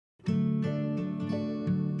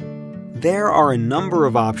There are a number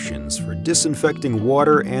of options for disinfecting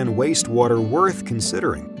water and wastewater worth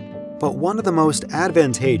considering, but one of the most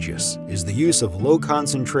advantageous is the use of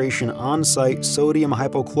low-concentration on-site sodium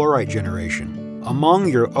hypochlorite generation. Among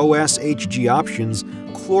your OSHG options,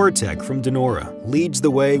 ClorTec from Nora leads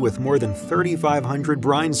the way with more than 3,500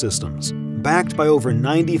 brine systems, backed by over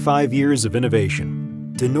 95 years of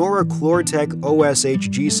innovation. Nora ClorTec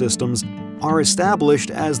OSHG systems are established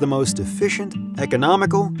as the most efficient,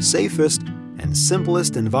 economical, safest, and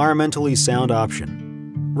simplest environmentally sound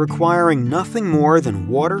option, requiring nothing more than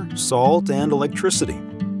water, salt, and electricity.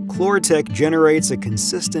 ClorTec generates a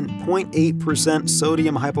consistent 0.8%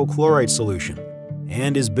 sodium hypochlorite solution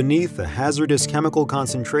and is beneath the hazardous chemical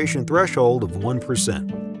concentration threshold of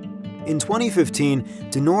 1%. In 2015,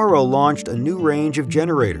 Nora launched a new range of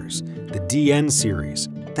generators, the DN series,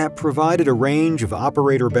 that provided a range of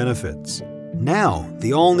operator benefits. Now,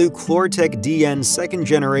 the all-new ClorTec DN second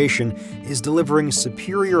generation is delivering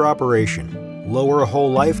superior operation, lower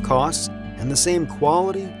whole life costs, and the same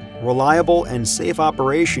quality, reliable, and safe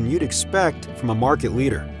operation you'd expect from a market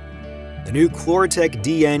leader. The new ClorTec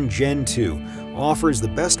DN Gen 2 offers the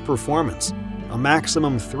best performance, a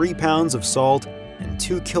maximum 3 pounds of salt and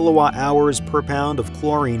 2 kilowatt-hours per pound of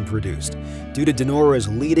chlorine produced due to Nora's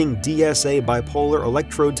leading DSA bipolar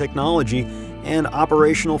electrode technology and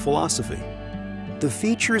operational philosophy. The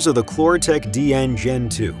features of the ClorTec DN Gen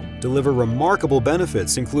 2 deliver remarkable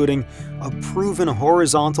benefits, including a proven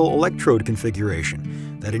horizontal electrode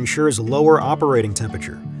configuration that ensures lower operating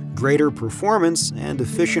temperature, greater performance, and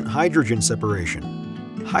efficient hydrogen separation.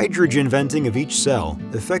 Hydrogen venting of each cell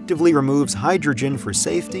effectively removes hydrogen for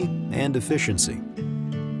safety and efficiency.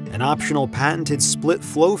 An optional patented split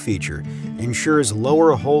flow feature ensures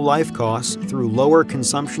lower whole life costs through lower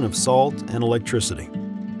consumption of salt and electricity.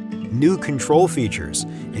 New control features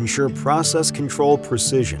ensure process control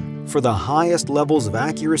precision for the highest levels of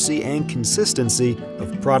accuracy and consistency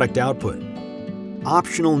of product output.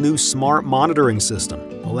 Optional new smart monitoring system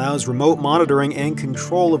allows remote monitoring and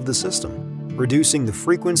control of the system, reducing the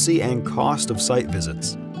frequency and cost of site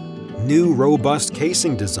visits. New robust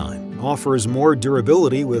casing design offers more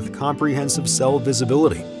durability with comprehensive cell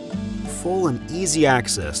visibility. Full and easy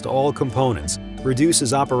access to all components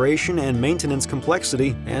reduces operation and maintenance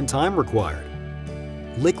complexity and time required.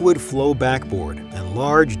 Liquid flow backboard and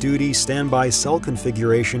large-duty standby cell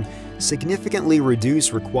configuration significantly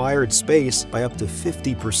reduce required space by up to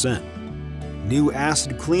 50%. New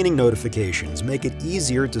acid cleaning notifications make it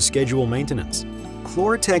easier to schedule maintenance.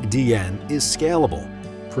 ClorTec DN is scalable,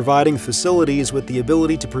 providing facilities with the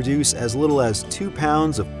ability to produce as little as 2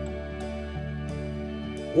 pounds of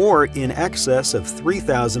or in excess of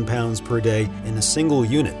 3,000 pounds per day in a single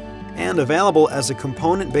unit, and available as a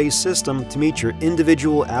component-based system to meet your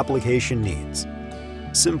individual application needs.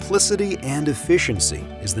 Simplicity and efficiency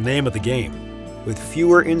is the name of the game. With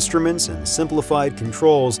fewer instruments and simplified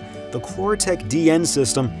controls, the ClorTec DN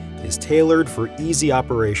system is tailored for easy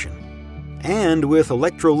operation. And with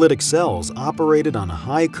electrolytic cells operated on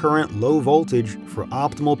high current, low voltage for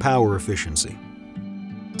optimal power efficiency.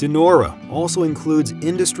 Nora also includes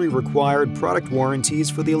industry-required product warranties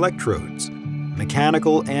for the electrodes,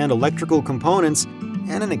 mechanical and electrical components,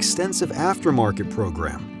 and an extensive aftermarket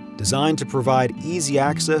program designed to provide easy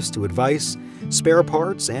access to advice, spare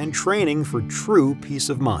parts, and training for true peace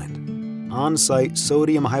of mind. On-site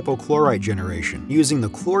sodium hypochlorite generation using the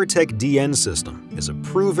ClorTec DN system is a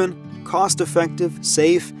proven, cost-effective,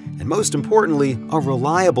 safe, and most importantly, a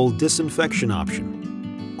reliable disinfection option.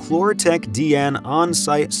 ClorTec DN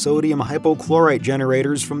on-site sodium hypochlorite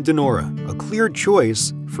generators from Nora, a clear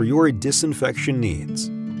choice for your disinfection needs.